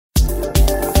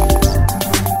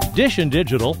Dish and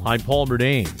Digital, I'm Paul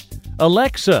Murnane.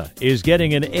 Alexa is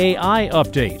getting an AI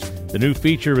update. The new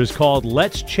feature is called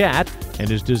Let's Chat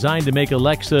and is designed to make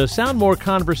Alexa sound more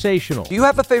conversational. Do you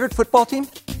have a favorite football team?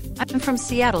 I'm from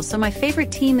Seattle, so my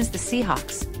favorite team is the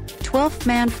Seahawks. 12th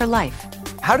man for life.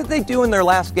 How did they do in their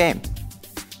last game?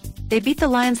 They beat the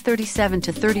Lions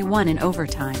 37-31 in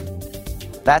overtime.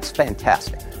 That's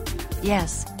fantastic.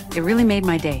 Yes, it really made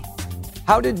my day.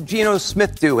 How did Geno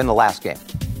Smith do in the last game?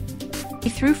 He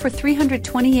threw for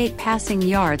 328 passing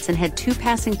yards and had 2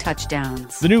 passing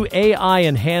touchdowns. The new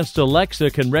AI-enhanced Alexa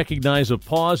can recognize a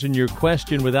pause in your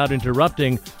question without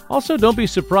interrupting. Also, don't be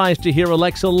surprised to hear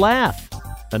Alexa laugh.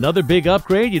 Another big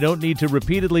upgrade, you don't need to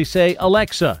repeatedly say,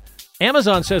 Alexa.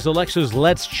 Amazon says Alexa's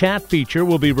Let's Chat feature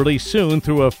will be released soon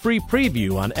through a free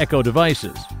preview on Echo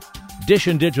devices. Dish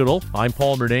and Digital, I'm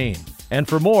Paul Murnane. And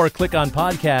for more, click on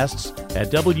podcasts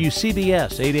at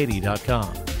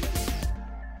WCBS880.com.